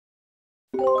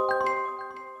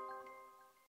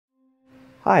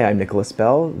Hi, I'm Nicholas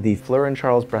Bell, the Fleur and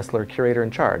Charles Bresler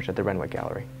Curator-in-Charge at the Renwick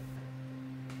Gallery.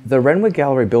 The Renwick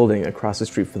Gallery building across the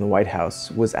street from the White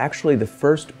House was actually the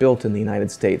first built in the United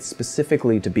States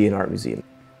specifically to be an art museum.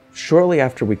 Shortly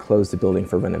after we closed the building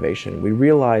for renovation, we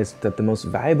realized that the most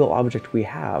valuable object we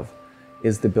have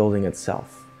is the building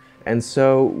itself. And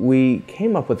so we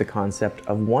came up with the concept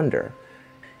of wonder.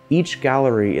 Each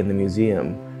gallery in the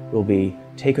museum will be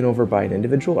taken over by an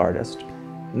individual artist.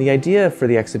 And the idea for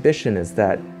the exhibition is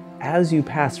that as you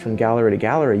pass from gallery to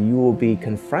gallery, you will be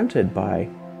confronted by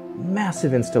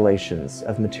massive installations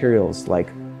of materials like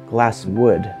glass,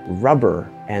 wood,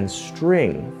 rubber, and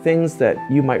string, things that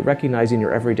you might recognize in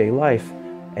your everyday life,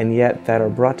 and yet that are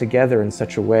brought together in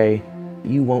such a way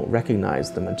you won't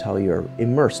recognize them until you're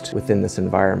immersed within this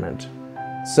environment.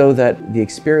 So that the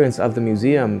experience of the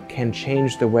museum can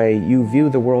change the way you view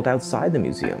the world outside the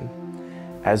museum.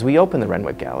 As we open the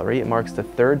Renwick Gallery, it marks the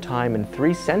third time in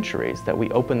 3 centuries that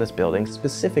we open this building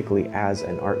specifically as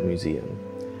an art museum.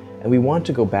 And we want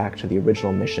to go back to the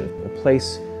original mission, a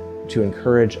place to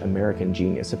encourage American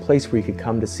genius, a place where you could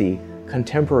come to see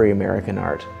contemporary American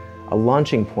art, a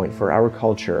launching point for our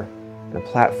culture, and a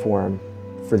platform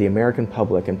for the American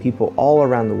public and people all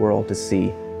around the world to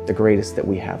see the greatest that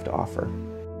we have to offer.